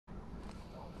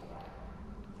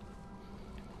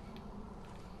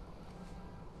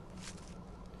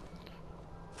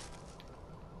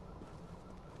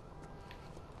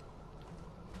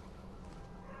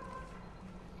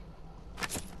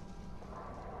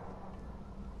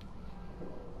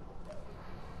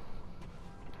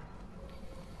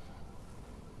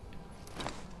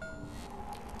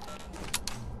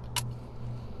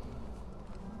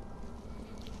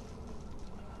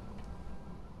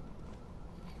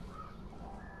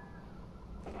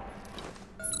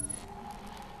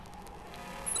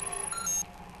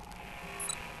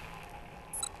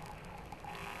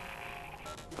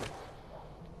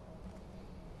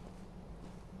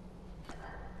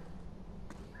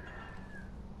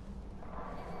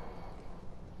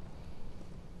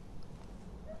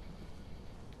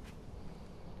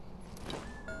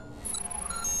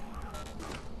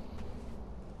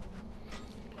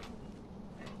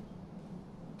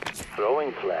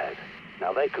flared.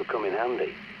 Now they could come in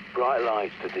handy. Bright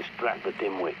lights to distract the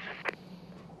dimwits.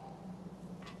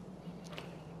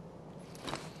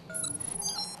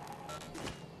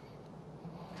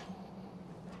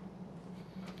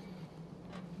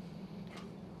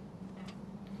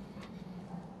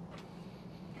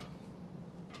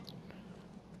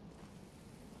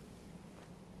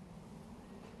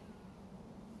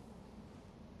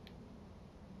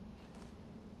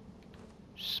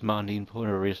 Smandine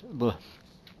Ponderosa.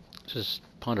 This is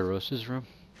Ponderosa's room.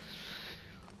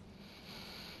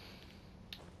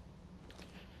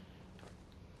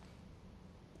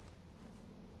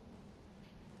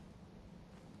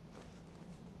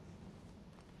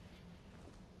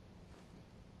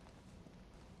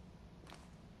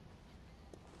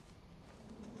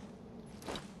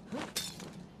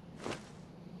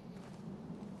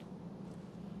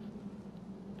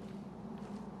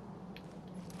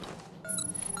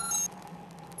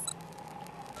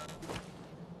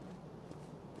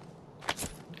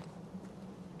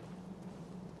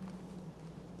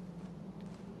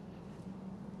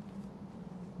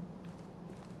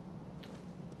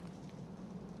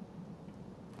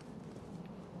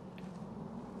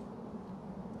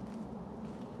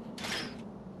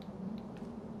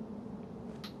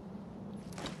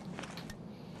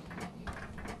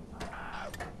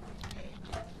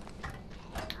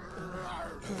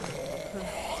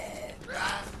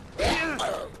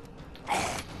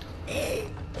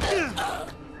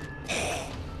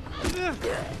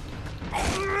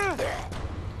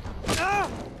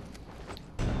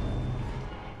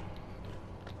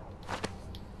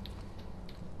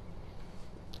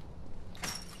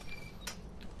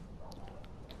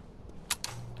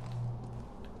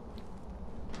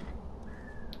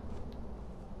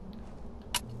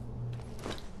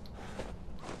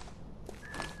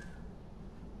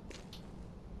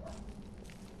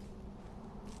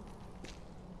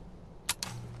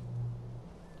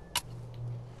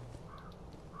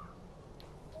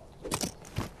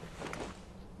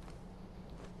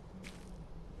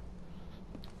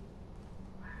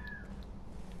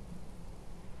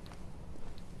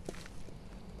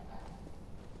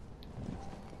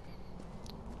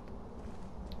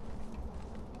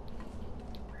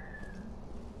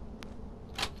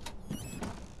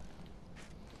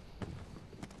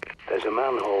 There's a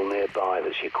manhole nearby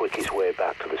that's your quickest way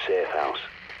back to the safe house.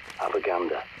 Have a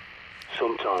gander.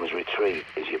 Sometimes retreat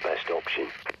is your best option.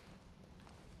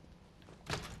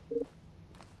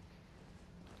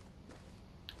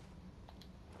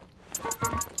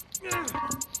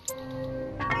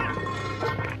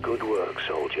 Good work,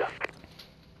 soldier.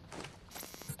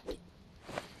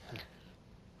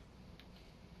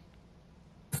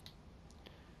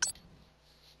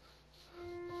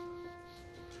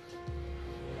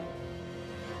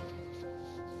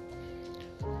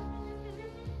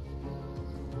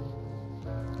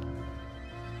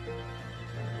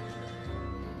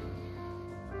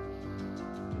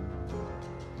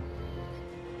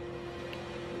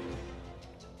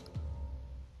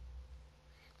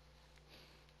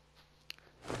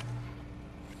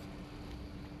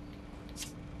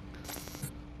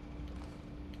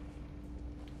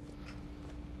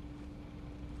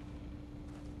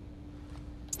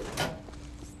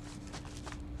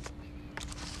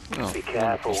 Oh, Be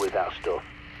careful with that stuff.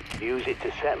 Use it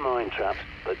to set mine traps,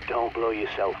 but don't blow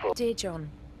yourself up. Dear John,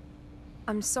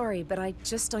 I'm sorry, but I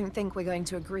just don't think we're going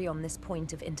to agree on this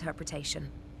point of interpretation.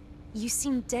 You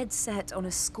seem dead set on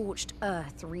a scorched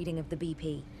earth reading of the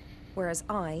BP, whereas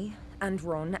I, and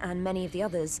Ron, and many of the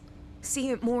others, see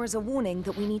it more as a warning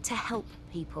that we need to help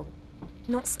people,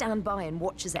 not stand by and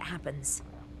watch as it happens.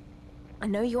 I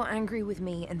know you're angry with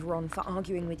me and Ron for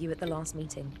arguing with you at the last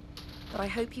meeting, but I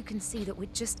hope you can see that we're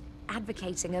just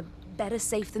advocating a better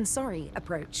safe than sorry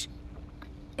approach.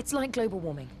 It's like global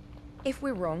warming. If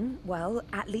we're wrong, well,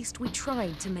 at least we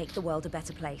tried to make the world a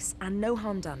better place, and no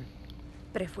harm done.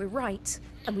 But if we're right,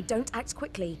 and we don't act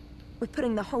quickly, we're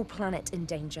putting the whole planet in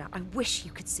danger. I wish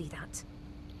you could see that.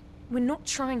 We're not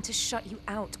trying to shut you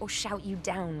out or shout you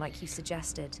down like you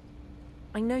suggested.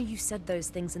 I know you said those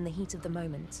things in the heat of the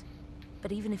moment,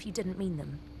 but even if you didn't mean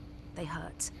them, they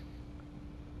hurt.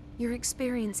 Your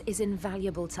experience is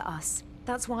invaluable to us.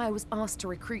 That's why I was asked to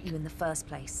recruit you in the first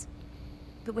place.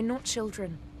 But we're not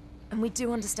children, and we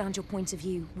do understand your point of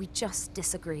view. We just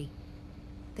disagree.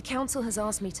 The Council has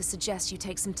asked me to suggest you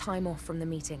take some time off from the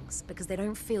meetings, because they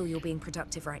don't feel you're being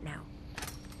productive right now.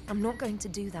 I'm not going to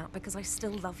do that because I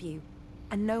still love you,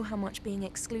 and know how much being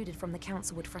excluded from the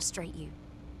Council would frustrate you.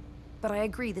 But I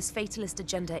agree this fatalist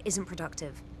agenda isn't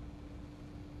productive.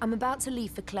 I'm about to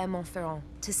leave for Clermont-Ferrand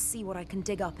to see what I can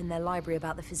dig up in their library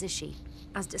about the Physician,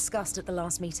 as discussed at the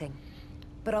last meeting.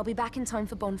 But I'll be back in time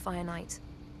for bonfire night,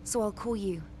 so I'll call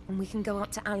you and we can go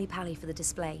up to Ali Pali for the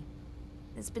display.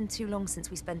 It's been too long since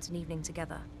we spent an evening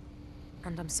together,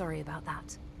 and I'm sorry about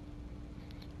that.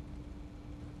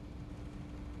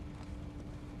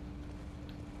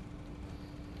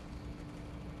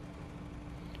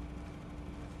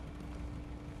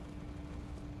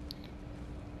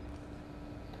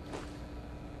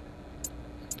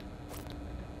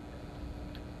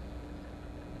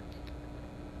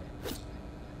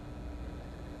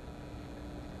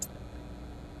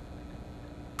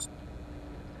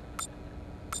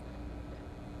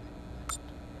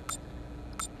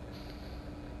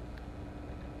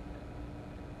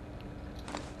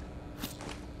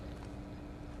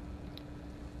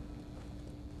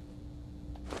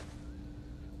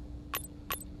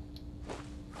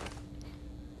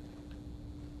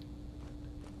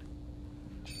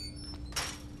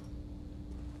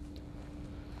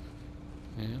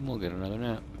 Mua kiểu nào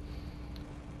nữa.